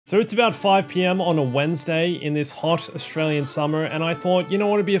So it's about 5 p.m. on a Wednesday in this hot Australian summer, and I thought, you know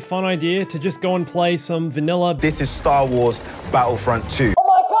what would be a fun idea? To just go and play some vanilla. This is Star Wars Battlefront 2. Oh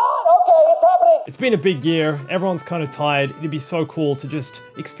my god, okay, it's happening! It's been a big year, everyone's kind of tired. It'd be so cool to just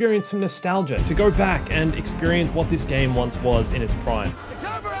experience some nostalgia, to go back and experience what this game once was in its prime. It's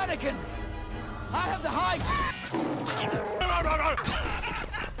over, Anakin! I have the high...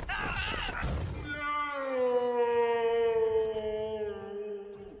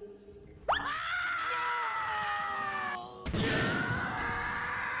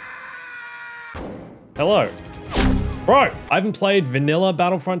 Hello. Bro, I haven't played vanilla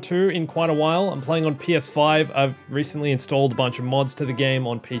Battlefront 2 in quite a while. I'm playing on PS5. I've recently installed a bunch of mods to the game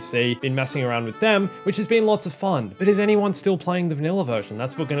on PC, been messing around with them, which has been lots of fun. But is anyone still playing the vanilla version?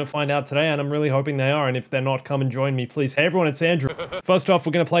 That's what we're gonna find out today, and I'm really hoping they are, and if they're not, come and join me, please. Hey everyone, it's Andrew. First off,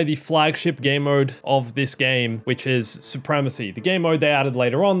 we're gonna play the flagship game mode of this game, which is Supremacy. The game mode they added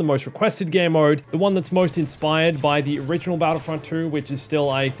later on, the most requested game mode, the one that's most inspired by the original Battlefront 2, which is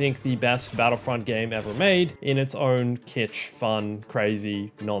still, I think, the best Battlefront game ever made in its own kitsch, fun,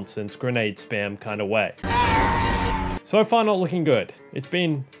 crazy, nonsense, grenade spam kind of way. So far, not looking good. It's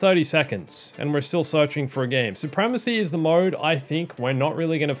been 30 seconds, and we're still searching for a game. Supremacy is the mode I think we're not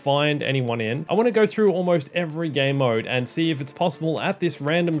really going to find anyone in. I want to go through almost every game mode and see if it's possible at this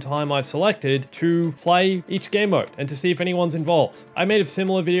random time I've selected to play each game mode and to see if anyone's involved. I made a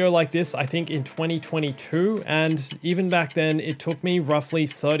similar video like this, I think, in 2022, and even back then, it took me roughly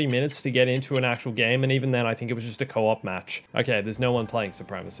 30 minutes to get into an actual game, and even then, I think it was just a co-op match. Okay, there's no one playing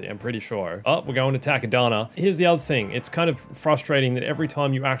Supremacy, I'm pretty sure. Oh, we're going to Takadana. Here's the other thing. It's kind of frustrating that every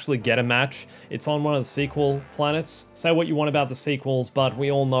time you actually get a match, it's on one of the sequel planets. Say what you want about the sequels, but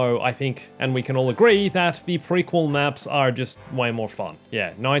we all know, I think, and we can all agree, that the prequel maps are just way more fun.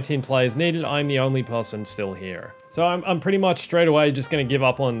 Yeah, 19 players needed. I'm the only person still here. So I'm pretty much straight away just going to give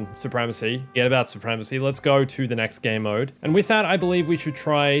up on Supremacy. Get about Supremacy. Let's go to the next game mode. And with that, I believe we should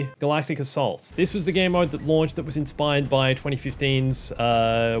try Galactic Assault. This was the game mode that launched that was inspired by 2015's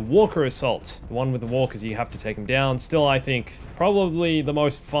Walker Assault. The one with the walkers, you have to take them down. Still, I think, probably the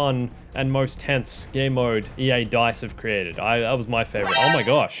most fun and most tense game mode EA DICE have created. That was my favorite. Oh my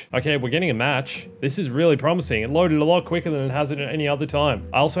gosh. Okay, we're getting a match. This is really promising. It loaded a lot quicker than it has at any other time.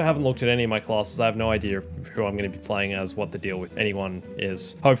 I also haven't looked at any of my classes. I have no idea who I'm going to be playing as, what the deal with anyone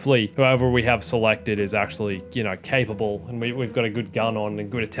is. Hopefully, whoever we have selected is actually, you know, capable, and we've got a good gun on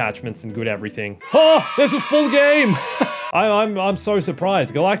and good attachments and good everything. Oh, there's a full game! I'm so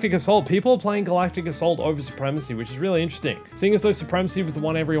surprised. Galactic Assault. People are playing Galactic Assault over Supremacy, which is really interesting. Seeing as though Supremacy was the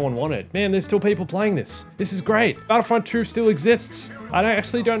one everyone wanted. Man, there's still people playing this. This is great. Battlefront 2 still exists. I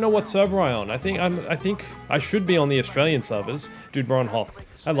actually don't know what server I'm on. I think I should be on the Australian servers. Dude, we're on Hoth.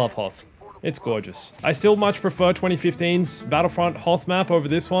 I love Hoth. It's gorgeous. I still much prefer 2015's Battlefront Hoth map over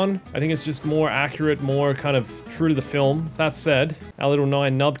this one. I think it's just more accurate, more kind of true to the film. That said, our little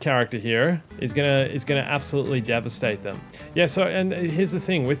 9 nub character here is gonna absolutely devastate them. Yeah, so, and here's the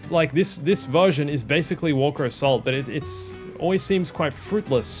thing, with like this version is basically Walker Assault, but it's always seems quite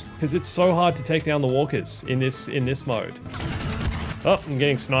fruitless because it's so hard to take down the walkers in this mode. Oh, I'm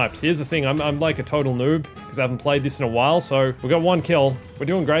getting sniped. Here's the thing, I'm like a total noob because I haven't played this in a while, so we got 1 kill. We're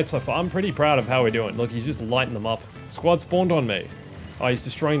doing great so far. I'm pretty proud of how we're doing. Look, he's just lighting them up. Squad spawned on me. Oh, he's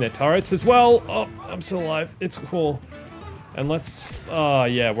destroying their turrets as well. Oh, I'm still alive. It's cool. And let's,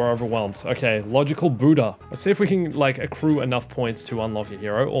 yeah, we're overwhelmed. Okay, Logical Buddha. Let's see if we can, like, accrue enough points to unlock a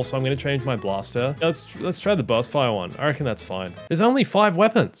hero. Also, I'm gonna change my blaster. Let's try the burst fire one. I reckon that's fine. There's only 5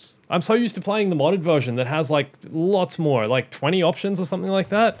 weapons. I'm so used to playing the modded version that has, like, lots more, like 20 options or something like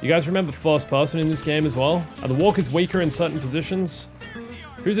that. You guys remember first person in this game as well? Are the walkers weaker in certain positions?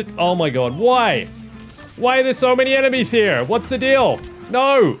 Who's it? Oh my god, why? Why are there so many enemies here? What's the deal?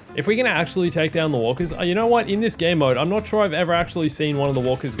 No! If we can actually take down the walkers, you know what? In this game mode, I'm not sure I've ever actually seen one of the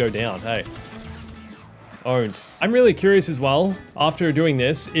walkers go down. Hey. Owned. I'm really curious as well, after doing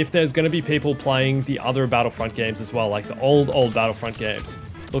this, if there's going to be people playing the other Battlefront games as well, like the old Battlefront games.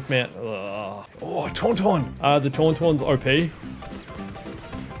 Look, man. Oh, Tauntaun. The Tauntaun's OP. It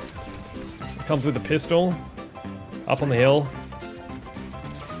comes with a pistol. Up on the hill.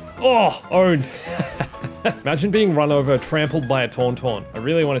 Oh, owned. Imagine being run over, trampled by a Tauntaun. I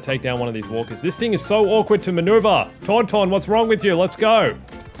really want to take down one of these walkers. This thing is so awkward to maneuver. Tauntaun, what's wrong with you? Let's go.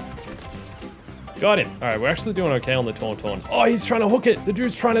 Got him. All right, we're actually doing okay on the Tauntaun. Oh, he's trying to hook it. The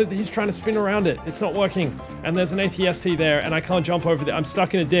dude's he's trying to spin around it. It's not working. And there's an ATST there, and I can't jump over there. I'm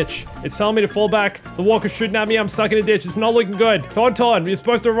stuck in a ditch. It's telling me to fall back. The walker's shooting at me. I'm stuck in a ditch. It's not looking good. Tauntaun, you're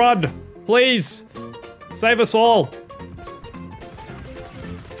supposed to run. Please. Save us all.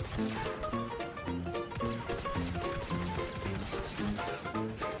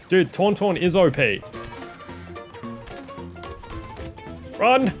 Dude, Tauntaun is OP.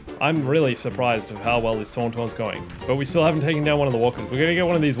 Run! I'm really surprised of how well this Tauntaun's going. But we still haven't taken down one of the walkers. We're gonna get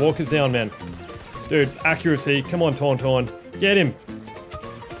one of these walkers down, man. Dude, accuracy. Come on, Tauntaun. Get him.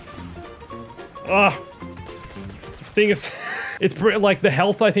 Ah. This thing is... It's like the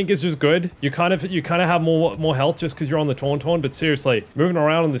health I think is just good. You kind of have more health just because you're on the Tauntaun, but seriously, moving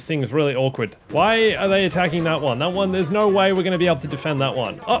around on this thing is really awkward. Why are they attacking that one? That one, there's no way we're gonna be able to defend that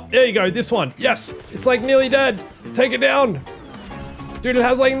one. Oh, there you go, this one. Yes! It's like nearly dead. Take it down. Dude, it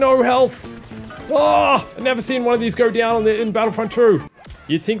has like no health. Oh! I've never seen one of these go down in Battlefront 2.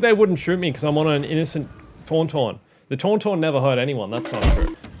 You'd think they wouldn't shoot me because I'm on an innocent Tauntaun. The Tauntaun never hurt anyone, that's not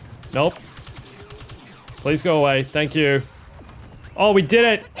true. Nope. Please go away, thank you. Oh, we did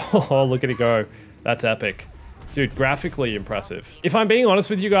it! Oh, look at it go. That's epic. Dude, graphically impressive. If I'm being honest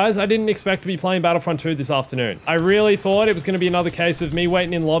with you guys, I didn't expect to be playing Battlefront 2 this afternoon. I really thought it was going to be another case of me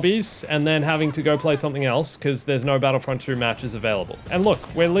waiting in lobbies and then having to go play something else because there's no Battlefront 2 matches available. And look,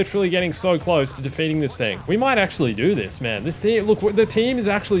 we're literally getting so close to defeating this thing. We might actually do this, man. This team, look, the team is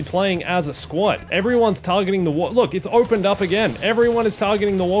actually playing as a squad. Everyone's targeting the look, it's opened up again. Everyone is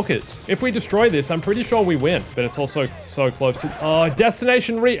targeting the walkers. If we destroy this, I'm pretty sure we win. But it's also so close to... Oh,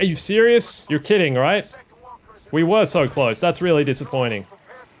 destination are you serious? You're kidding, right? We were so close. That's really disappointing.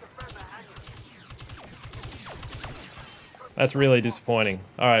 That's really disappointing.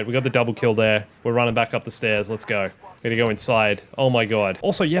 Alright, we got the double kill there. We're running back up the stairs. Let's go. Gonna go inside. Oh my god.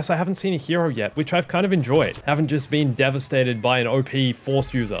 Also, yes, I haven't seen a hero yet, which I've kind of enjoyed. Haven't just been devastated by an OP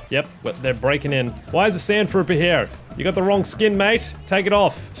Force user. Yep, they're breaking in. Why is a Sand Trooper here? You got the wrong skin, mate. Take it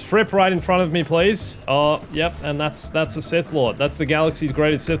off. Strip right in front of me, please. Oh, yep, and that's a Sith Lord. That's the galaxy's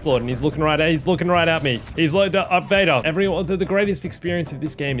greatest Sith Lord, and he's looking right at me. He's like Vader. The greatest experience of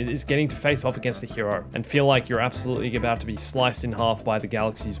this game is getting to face off against a hero and feel like you're absolutely about to be sliced in half by the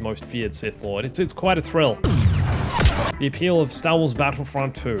galaxy's most feared Sith Lord. It's quite a thrill. The appeal of Star Wars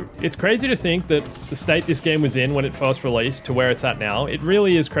Battlefront 2. It's crazy to think that the state this game was in when it first released to where it's at now. It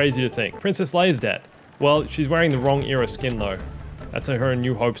really is crazy to think. Princess Leia's dead. Well, she's wearing the wrong era skin though. That's her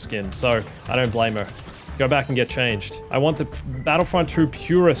New Hope skin, so I don't blame her. Go back and get changed. I want the Battlefront 2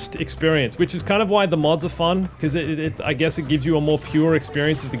 purist experience, which is kind of why the mods are fun, because I guess it gives you a more pure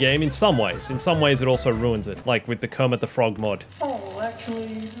experience of the game in some ways. In some ways, it also ruins it, like with the Kermit the Frog mod. Oh,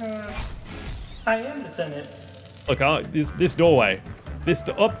 actually, I am descendant. Look, this doorway.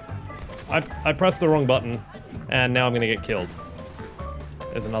 I pressed the wrong button, and now I'm gonna get killed.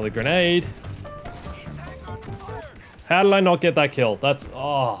 There's another grenade. How did I not get that kill? That's...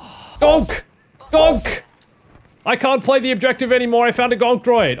 Oh. Gonk! Gonk! I can't play the objective anymore. I found a gonk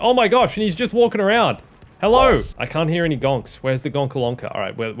droid. Oh my gosh, and he's just walking around. Hello! I can't hear any gonks. Where's the gonkalonka?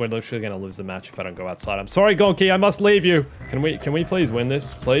 Alright, we're literally gonna lose the match if I don't go outside. I'm sorry, Gonky, I must leave you. Can we please win this,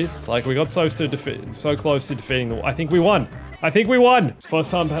 please? Like, we got so close to defeating the... I think we won. I think we won!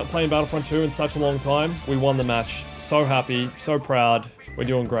 First time playing Battlefront 2 in such a long time. We won the match. So happy, so proud. We're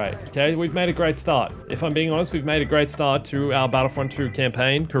doing great, okay? We've made a great start. If I'm being honest, we've made a great start to our Battlefront 2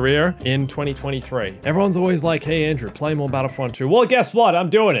 campaign career in 2023. Everyone's always like, hey Andrew, play more Battlefront 2. Well, guess what? I'm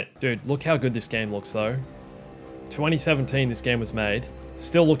doing it. Dude, look how good this game looks though. 2017 this game was made.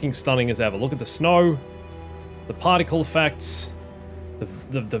 Still looking stunning as ever. Look at the snow, the particle effects,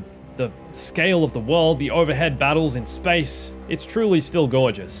 the scale of the world, the overhead battles in space. It's truly still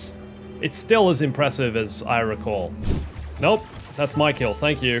gorgeous. It's still as impressive as I recall. Nope. That's my kill,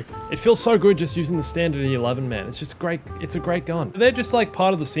 thank you. It feels so good just using the standard E11, man. It's just great, it's a great gun. They're just like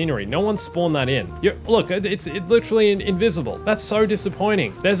part of the scenery. No one spawned that in. Look, it's literally invisible. That's so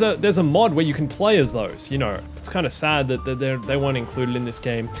disappointing. There's a mod where you can play as those, you know. It's kind of sad that they weren't included in this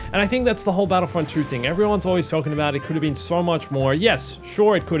game. And I think that's the whole Battlefront 2 thing. Everyone's always talking about it could have been so much more. Yes,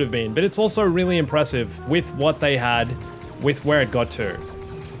 sure it could have been, but it's also really impressive with what they had, with where it got to.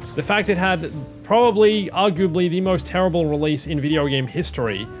 The fact it had probably, arguably, the most terrible release in video game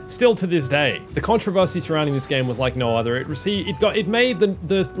history, still to this day. The controversy surrounding this game was like no other. It made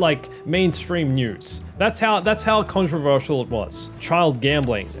the like mainstream news. That's how controversial it was. Child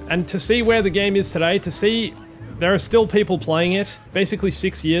gambling. And to see where the game is today, to see there are still people playing it, basically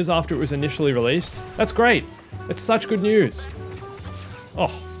 6 years after it was initially released, that's great. It's such good news.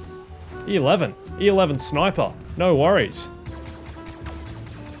 Oh, E11 sniper, no worries.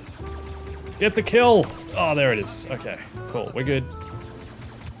 Get the kill! Oh, there it is. Okay, cool. We're good.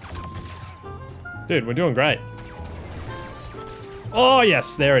 Dude, we're doing great. Oh,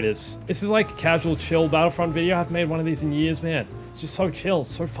 yes, there it is. This is like a casual, chill Battlefront video. I haven't made one of these in years, man. It's just so chill. It's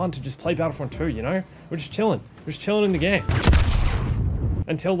so fun to just play Battlefront 2, you know? We're just chilling. We're just chilling in the game.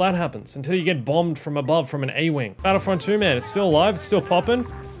 Until that happens. Until you get bombed from above from an A-wing. Battlefront 2, man, it's still alive. It's still popping.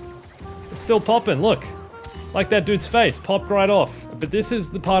 It's still popping, look. Like that dude's face, popped right off. But this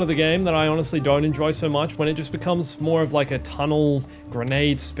is the part of the game that I honestly don't enjoy so much, when it just becomes more of like a tunnel,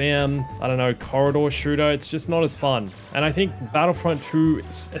 grenade spam, I don't know, corridor shooter. It's just not as fun. And I think Battlefront 2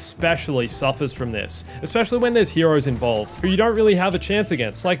 especially suffers from this, especially when there's heroes involved who you don't really have a chance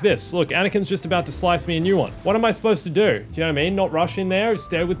against. Like this, look, Anakin's just about to slice me a new one. What am I supposed to do? Do you know what I mean? Not rush in there,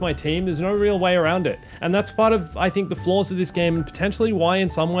 stay with my team. There's no real way around it. And that's part of, I think, the flaws of this game, and potentially why in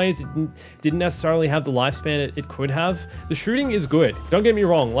some ways it didn't necessarily have the lifespan it could have. The shooting is good. Don't get me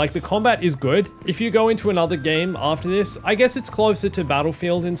wrong, like the combat is good. If you go into another game after this, I guess it's closer to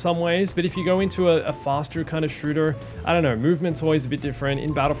Battlefield in some ways, but if you go into a faster kind of shooter, I don't know, movement's always a bit different.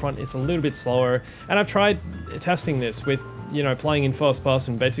 In Battlefront, it's a little bit slower. And I've tried testing this with, you know, playing in first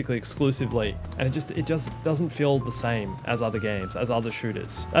person basically exclusively, and it just doesn't feel the same as other games, as other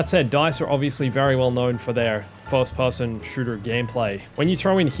shooters. That said, DICE are obviously very well known for their first-person shooter gameplay. When you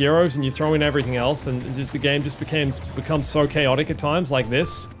throw in heroes and you throw in everything else, then the game just becomes so chaotic at times like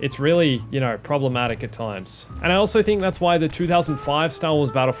this. It's really, you know, problematic at times. And I also think that's why the 2005 Star Wars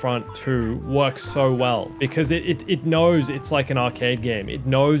Battlefront 2 works so well, because it knows it's like an arcade game. It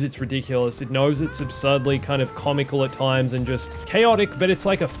knows it's ridiculous. It knows it's absurdly kind of comical at times and just chaotic, but it's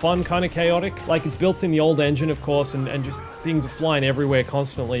like a fun kind of chaotic. Like, it's built in the old engine, of course, and just things are flying everywhere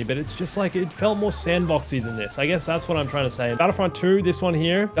constantly, but it's just like, it felt more sandboxy than this. I guess that's what I'm trying to say. Battlefront 2, this one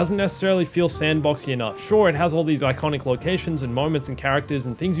here, doesn't necessarily feel sandboxy enough. Sure, it has all these iconic locations and moments and characters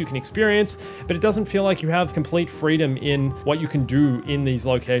and things you can experience, but it doesn't feel like you have complete freedom in what you can do in these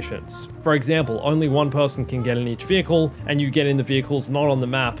locations. For example, only one person can get in each vehicle, and you get in the vehicles not on the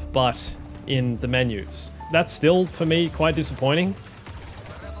map, but in the menus. That's still, for me, quite disappointing.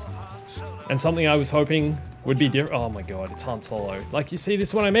 And something I was hoping would be different. Oh my god, it's Han Solo. Like, you see, this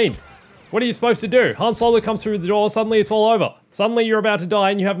is what I mean. What are you supposed to do? Han Solo comes through the door, suddenly it's all over. Suddenly you're about to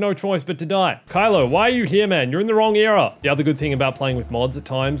die and you have no choice but to die. Kylo, why are you here, man? You're in the wrong era. The other good thing about playing with mods at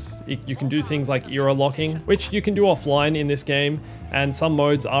times, you can do things like era locking, which you can do offline in this game, and some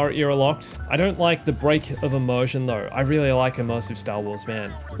modes are era locked. I don't like the break of immersion though. I really like immersive Star Wars,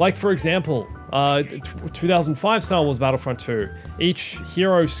 man. Like, for example, 2005 Star Wars Battlefront 2. Each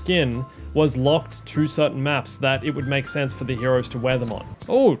hero skin was locked to certain maps that it would make sense for the heroes to wear them on.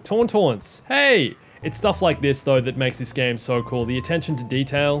 Oh, Tauntauns. Hey! It's stuff like this, though, that makes this game so cool. The attention to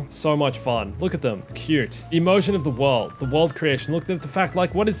detail, so much fun. Look at them, it's cute. The immersion of the world creation. Look at the fact,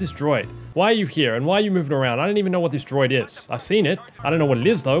 like, what is this droid? Why are you here, and why are you moving around? I don't even know what this droid is. I've seen it. I don't know what it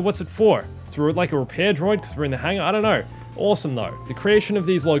is, though. What's it for? It's like a repair droid, because we're in the hangar? I don't know. Awesome, though. The creation of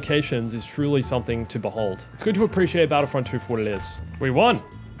these locations is truly something to behold. It's good to appreciate Battlefront 2 for what it is. We won!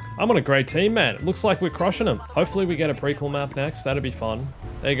 I'm on a great team, man. It looks like we're crushing them. Hopefully we get a prequel map next. That'd be fun.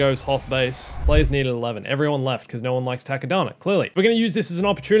 There goes Hoth Base. Players needed 11. Everyone left because no one likes Takodana, clearly. We're going to use this as an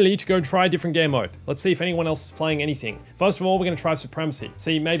opportunity to go try a different game mode. Let's see if anyone else is playing anything. First of all, we're going to try Supremacy.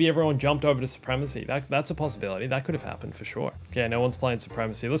 See, maybe everyone jumped over to Supremacy. That's a possibility. That could have happened for sure. Okay, no one's playing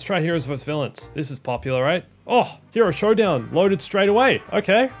Supremacy. Let's try Heroes vs. Villains. This is popular, right? Oh, Hero Showdown loaded straight away.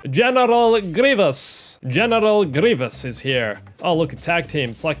 Okay. General Grievous. General Grievous is here. Oh, look, a tag team.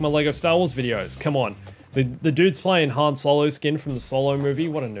 It's like my Lego Star Wars videos. Come on. The dude's playing Han Solo skin from the Solo movie.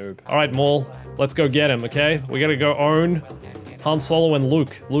 What a noob. All right, Maul. Let's go get him, okay? We gotta go own Han Solo and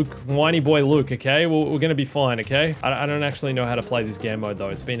Luke. Whiny boy Luke, okay? We're gonna be fine, okay? I don't actually know how to play this game mode, though.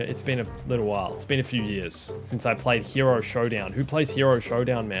 It's been a little while. It's been a few years since I played Hero Showdown. Who plays Hero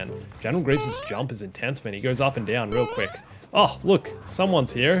Showdown, man? General Grievous' jump is intense, man. He goes up and down real quick. Oh, look.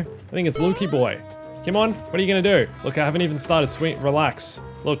 Someone's here. I think it's Lukey boy. Come on. What are you gonna do? Look, I haven't even started swing. Relax.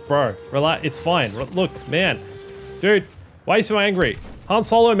 Look, bro. Relax. It's fine. Look, man. Dude, why are you so angry? Han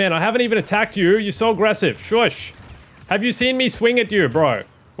Solo, man, I haven't even attacked you. You're so aggressive. Shush. Have you seen me swing at you, bro?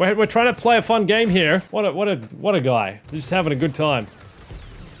 We're trying to play a fun game here. What a guy. He's just having a good time.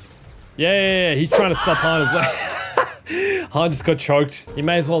 Yeah. He's trying to stop Han as well. Han just got choked. You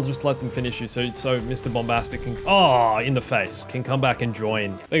may as well just let them finish you so Mr. Bombastic can, in the face, can come back and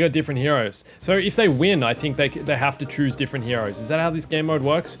join. They got different heroes. So if they win, I think they have to choose different heroes. Is that how this game mode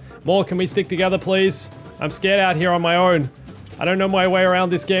works? Maul, can we stick together, please? I'm scared out here on my own. I don't know my way around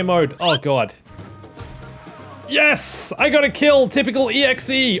this game mode. Oh, God. Yes! I got a kill! Typical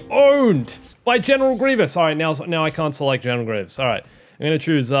EXE! Owned! By General Grievous. Alright, now I can't select General Grievous. Alright. I'm gonna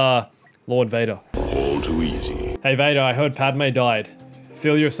choose, Lord Vader. All too easy. Hey Vader, I heard Padme died.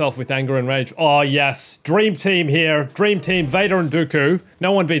 Fill yourself with anger and rage. Oh yes, Dream Team here. Dream Team, Vader and Dooku.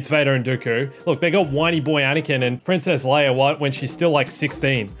 No one beats Vader and Dooku. Look, they got whiny boy Anakin and Princess Leia when she's still like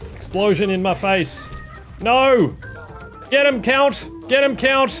 16. Explosion in my face. No! Get him, Count! Get him,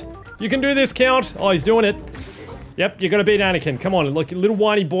 Count! You can do this, Count! Oh, he's doing it. Yep, you're gonna beat Anakin. Come on, look, little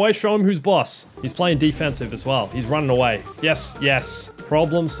whiny boy, show him who's boss. He's playing defensive as well. He's running away. Yes, yes.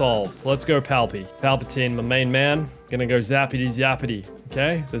 Problem solved. Let's go Palpy. Palpatine, my main man. Gonna go zappity zappity.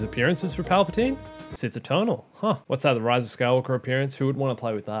 Okay, there's appearances for Palpatine. Sith Eternal. Huh. What's that, the Rise of Skywalker appearance? Who would want to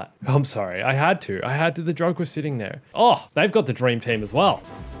play with that? I'm sorry, I had to. The joke was sitting there. Oh, they've got the Dream Team as well.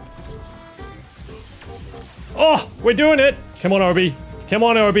 Oh, we're doing it. Come on, Obi. Come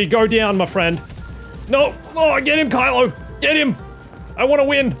on, Obi. Go down, my friend. No. Oh, get him, Kylo. Get him. I want to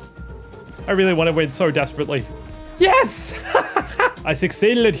win. I really want to win so desperately. Yes! I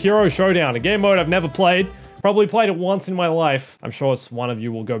succeeded at Hero Showdown, a game mode I've never played. Probably played it once in my life. I'm sure one of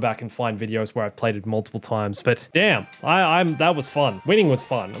you will go back and find videos where I've played it multiple times, but damn, that was fun. Winning was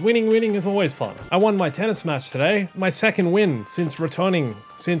fun. Winning is always fun. I won my tennis match today. My second win since returning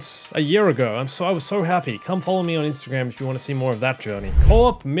since a year ago. I was so happy. Come follow me on Instagram if you want to see more of that journey.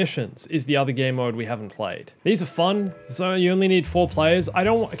 Co-op missions is the other game mode we haven't played. These are fun, so you only need 4 players.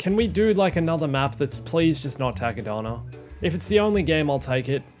 Can we do like another map that's please just not Takodana? If it's the only game, I'll take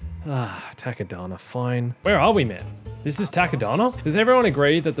it. Ah, Takodana, fine. Where are we, man? This is Takodana? Does everyone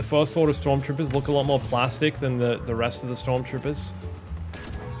agree that the first order stormtroopers look a lot more plastic than the rest of the stormtroopers?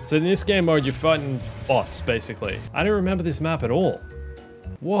 So in this game mode, you're fighting bots, basically. I don't remember this map at all.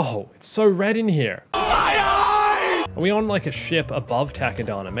 Whoa, it's so red in here. Are we on like a ship above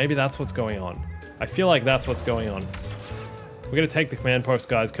Takodana? Maybe that's what's going on. I feel like that's what's going on. We're gonna take the command post,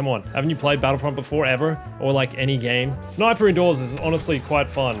 guys. Come on. Haven't you played Battlefront before, ever? Or like any game? Sniper indoors is honestly quite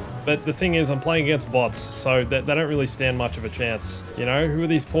fun. But the thing is, I'm playing against bots, so they don't really stand much of a chance. You know? Who are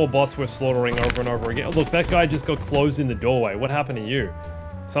these poor bots we're slaughtering over and over again? Oh, look, that guy just got closed in the doorway. What happened to you?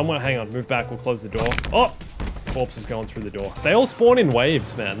 Someone, hang on, move back, we'll close the door. Oh! Corpse is going through the door. They all spawn in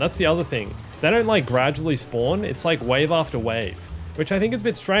waves, man. That's the other thing. They don't like gradually spawn. It's like wave after wave. Which I think is a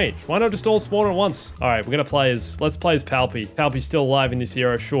bit strange. Why not just all spawn at once? All right, we're gonna play as, let's play as Palpy. Palpy's still alive in this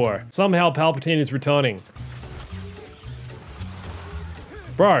era, sure. Somehow Palpatine is returning.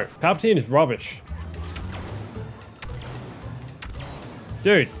 Bro, Palpatine is rubbish.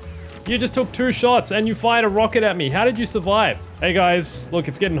 Dude, you just took 2 shots and you fired a rocket at me. How did you survive? Hey guys, look,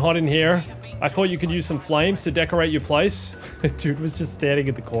 it's getting hot in here. I thought you could use some flames to decorate your place. Dude was just standing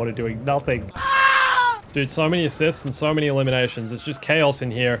in the corner doing nothing. Dude, so many assists and so many eliminations. It's just chaos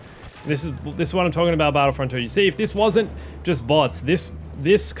in here. This is what I'm talking about Battlefront 2. You see, if this wasn't just bots,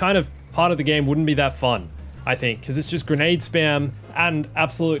 this kind of part of the game wouldn't be that fun, I think, because it's just grenade spam and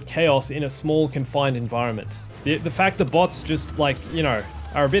absolute chaos in a small, confined environment. The fact that bots just, like, you know,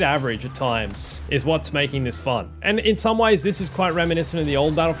 are a bit average at times is what's making this fun. And in some ways, this is quite reminiscent of the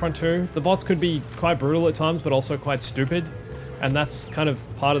old Battlefront 2. The bots could be quite brutal at times, but also quite stupid. And that's kind of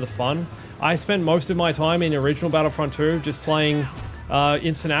part of the fun. I spent most of my time in original Battlefront 2 just playing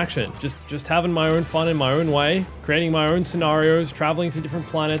instant action. Just having my own fun in my own way, creating my own scenarios, traveling to different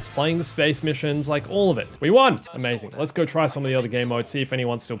planets, playing the space missions, like all of it. We won! Amazing. Let's go try some of the other game modes, see if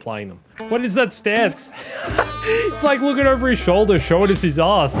anyone's still playing them. What is that stance? It's like looking over his shoulder, showing us his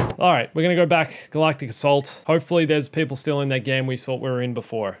ass. All right, we're gonna go back Galactic Assault. Hopefully there's people still in that game we thought we were in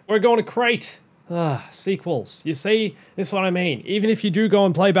before. We're going to Crate. Sequels. You see, this is what I mean. Even if you do go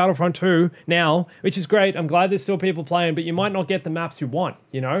and play Battlefront 2 now, which is great, I'm glad there's still people playing, but you might not get the maps you want,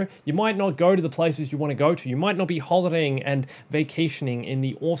 you know? You might not go to the places you want to go to. You might not be holidaying and vacationing in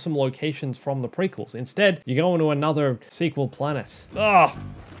the awesome locations from the prequels. Instead, you're going to another sequel planet.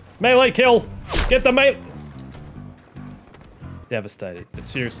 Melee kill! Get the melee... Devastated. But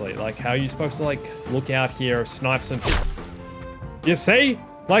seriously, like, how are you supposed to, like, look out here, snipe some... You see?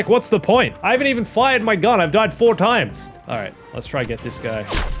 Like, what's the point? I haven't even fired my gun. I've died 4 times. All right, let's try to get this guy.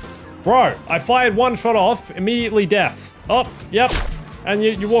 Bro, I fired 1 shot off, immediately death. Oh, yep. And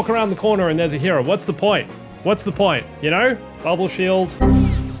you walk around the corner and there's a hero. What's the point? What's the point? You know? Bubble shield.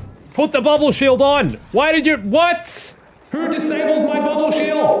 Put the bubble shield on. Why did you... What? Who disabled my bubble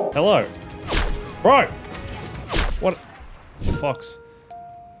shield? Hello. Bro. What? Fox.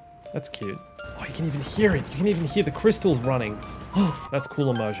 That's cute. Oh, you can even hear it. You can even hear the crystals running. That's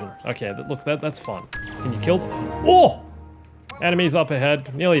cool immersion. Okay, look, that's fun. Can you kill... Oh! Enemies up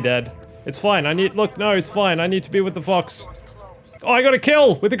ahead. Nearly dead. It's fine. Look, no, it's fine. I need to be with the fox. Oh, I got a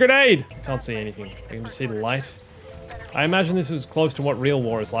kill with a grenade! Can't see anything. I can just see the light. I imagine this is close to what real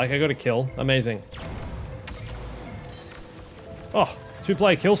war is like. I got a kill. Amazing. Oh,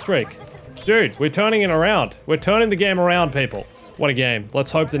 2-player kill streak. Dude, we're turning it around. We're turning the game around, people. What a game.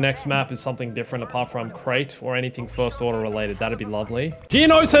 Let's hope the next map is something different apart from Crate or anything First Order related. That'd be lovely.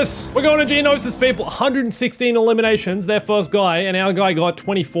 Geonosis! We're going to Geonosis, people. 116 eliminations, their first guy, and our guy got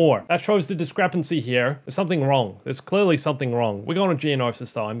 24. That shows the discrepancy here. There's something wrong. There's clearly something wrong. We're going to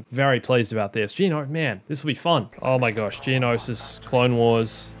Geonosis, though. I'm very pleased about this. Man, this will be fun. Oh my gosh, Geonosis, Clone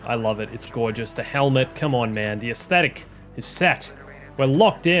Wars. I love it. It's gorgeous. The helmet, come on, man. The aesthetic is set. We're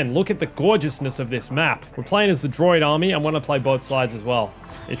locked in. Look at the gorgeousness of this map. We're playing as the droid army. I'm going to play both sides as well.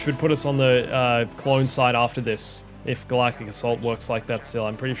 It should put us on the clone side after this. If Galactic Assault works like that still.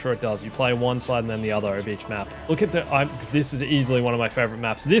 I'm pretty sure it does. You play one side and then the other of each map. Look at the... this is easily one of my favorite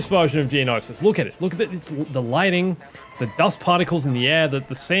maps. This version of Geonosis. Look at it. Look at it. It's the lighting, the dust particles in the air,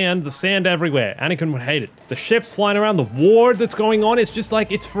 the sand everywhere. Anakin would hate it. The ships flying around, the war that's going on. It's just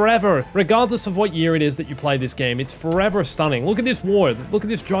like, it's forever. Regardless of what year it is that you play this game, it's forever stunning. Look at this war. Look at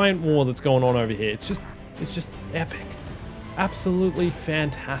this giant war that's going on over here. It's just epic. Absolutely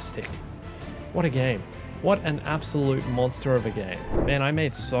fantastic. What a game. What an absolute monster of a game. Man, I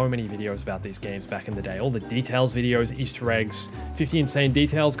made so many videos about these games back in the day. All the details videos, Easter eggs, 50 insane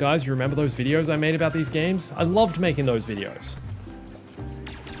details, guys. You remember those videos I made about these games? I loved making those videos.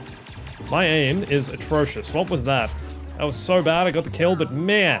 My aim is atrocious. What was that? That was so bad. I got the kill, but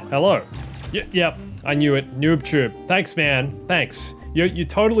man, hello. Yep, I knew it. Noob tube. Thanks, man. Thanks. You're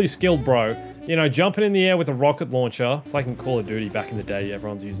totally skilled, bro. You know, jumping in the air with a rocket launcher. It's like in Call of Duty back in the day.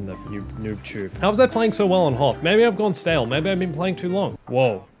 Everyone's using the noob tube. How was I playing so well on Hoth? Maybe I've gone stale. Maybe I've been playing too long.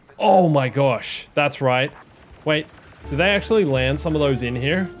 Whoa. Oh my gosh. That's right. Wait, do they actually land some of those in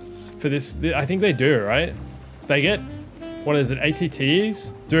here? For this, I think they do, right? They get, what is it,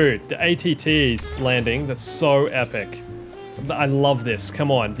 ATTs? Dude, the ATTs landing, that's so epic. I love this. Come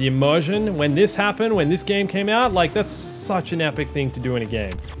on. The immersion, when this happened, when this game came out, like, that's such an epic thing to do in a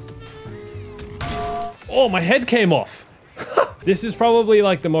game. Oh, my head came off. This is probably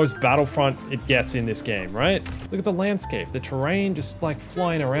like the most Battlefront it gets in this game, right? Look at the landscape, the terrain just like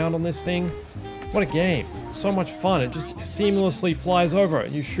flying around on this thing. What a game. So much fun. It just seamlessly flies over.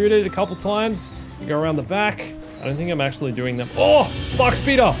 You shoot it a couple times, you go around the back. I don't think I'm actually doing them. Oh, Box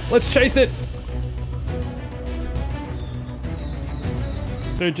Speeder. Let's chase it.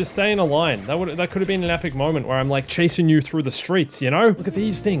 Dude, just stay in a line. That could have been an epic moment where I'm like chasing you through the streets, you know? Look at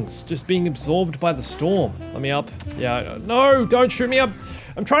these things, just being absorbed by the storm. Let me up. Yeah, no, don't shoot me up.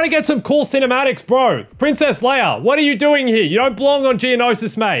 I'm trying to get some cool cinematics, bro. Princess Leia, what are you doing here? You don't belong on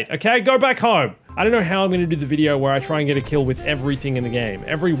Geonosis, mate, okay? Go back home. I don't know how I'm going to do the video where I try and get a kill with everything in the game.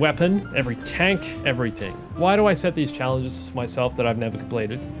 Every weapon, every tank, everything. Why do I set these challenges to myself that I've never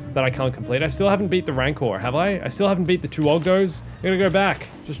completed? That I can't complete? I still haven't beat the Rancor, have I? I still haven't beat the 2 Ogdos. I'm gonna go back.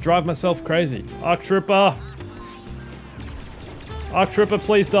 Just drive myself crazy. Arc Trooper. Arc Trooper,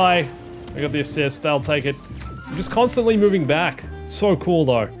 please die. I got the assist, I'll take it. I'm just constantly moving back. So cool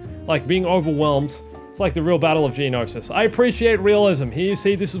though. Like being overwhelmed. It's like the real battle of Geonosis. I appreciate realism. Here you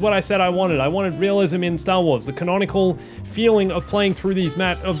see, this is what I said I wanted. I wanted realism in Star Wars. The canonical feeling of playing through these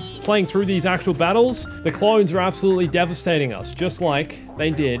actual battles. The clones are absolutely devastating us, just like they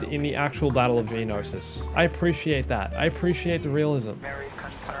did in the actual battle of Geonosis. I appreciate that. I appreciate the realism.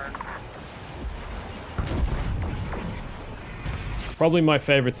 Probably my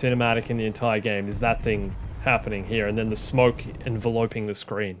favorite cinematic in the entire game is that thing happening here, and then the smoke enveloping the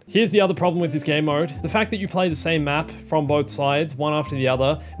screen. Here's the other problem with this game mode. The fact that you play the same map from both sides, one after the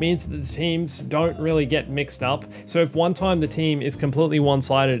other, means that the teams don't really get mixed up. So if one time the team is completely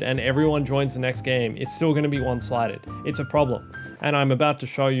one-sided and everyone joins the next game, it's still going to be one-sided. It's a problem. And I'm about to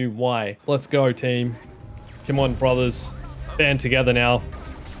show you why. Let's go, team. Come on, brothers. Band together now.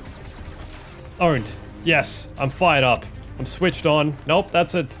 Owned. Yes, I'm fired up. I'm switched on. Nope,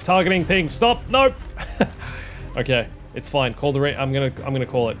 that's a targeting thing. Stop. Nope. Okay, it's fine. Call the ring. I'm gonna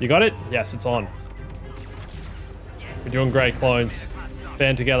call it. You got it? Yes, it's on. We're doing great, clones.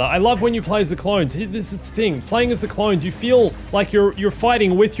 Band together. I love when you play as the clones. This is the thing. Playing as the clones, you feel like you're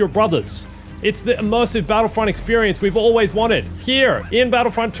fighting with your brothers. It's the immersive Battlefront experience we've always wanted. Here, in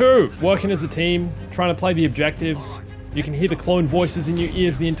Battlefront 2. Working as a team, trying to play the objectives. You can hear the clone voices in your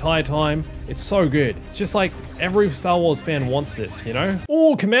ears the entire time. It's so good. It's just like every Star Wars fan wants this, you know?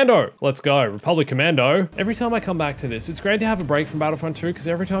 Ooh, Commando. Let's go. Republic Commando. Every time I come back to this, it's great to have a break from Battlefront 2 because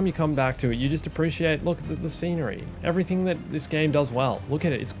every time you come back to it, you just appreciate, look at the scenery. Everything that this game does well. Look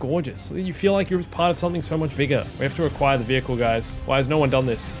at it. It's gorgeous. You feel like you're part of something so much bigger. We have to acquire the vehicle, guys. Why has no one done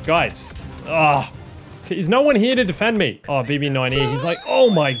this? Guys. Ah. Is no one here to defend me? Oh, BB-9E. He's like, oh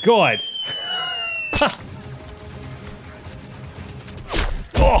my god.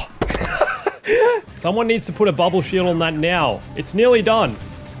 Oh! Someone needs to put a bubble shield on that now. It's nearly done.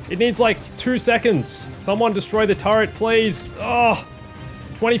 It needs like 2 seconds. Someone destroy the turret, please. Oh,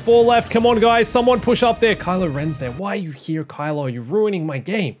 24 left. Come on, guys. Someone push up there. Kylo Ren's there. Why are you here, Kylo? You're ruining my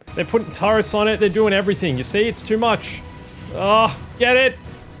game. They're putting turrets on it. They're doing everything. You see? It's too much. Oh, get it.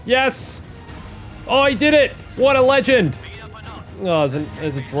 Yes. Oh, he did it. What a legend. Oh,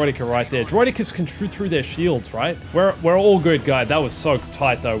 there's a droideka right there. Droidekas can shoot through their shields, right? We're all good, guys. That was so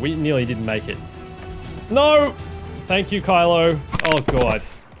tight, though. We nearly didn't make it. No. Thank you, Kylo. Oh, God.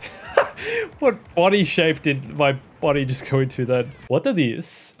 What body shape did my body just go into then? What are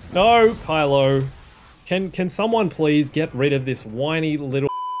these? No, Kylo. Can someone please get rid of this whiny little...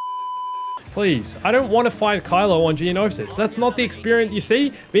 Please. I don't want to fight Kylo on Geonosis. That's not the experience, you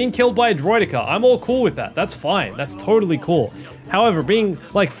see? Being killed by a droideka, I'm all cool with that. That's fine. That's totally cool. However, being,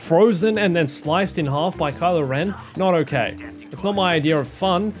 like, frozen and then sliced in half by Kylo Ren, not okay. It's not my idea of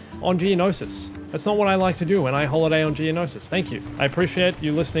fun on Geonosis. That's not what I like to do when I holiday on Geonosis. Thank you. I appreciate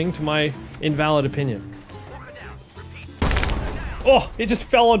you listening to my invalid opinion. Oh, it just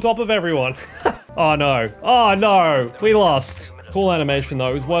fell on top of everyone. Oh, no. Oh, no. We lost. Cool animation,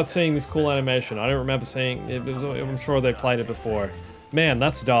 though. It was worth seeing this cool animation. I don't remember seeing it. I'm sure they played it before. Man,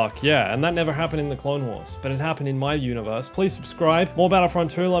 that's dark. Yeah, and that never happened in the Clone Wars, but it happened in my universe. Please subscribe. More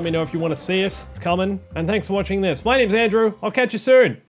Battlefront 2. Let me know if you want to see it. It's coming. And thanks for watching this. My name's Andrew. I'll catch you soon.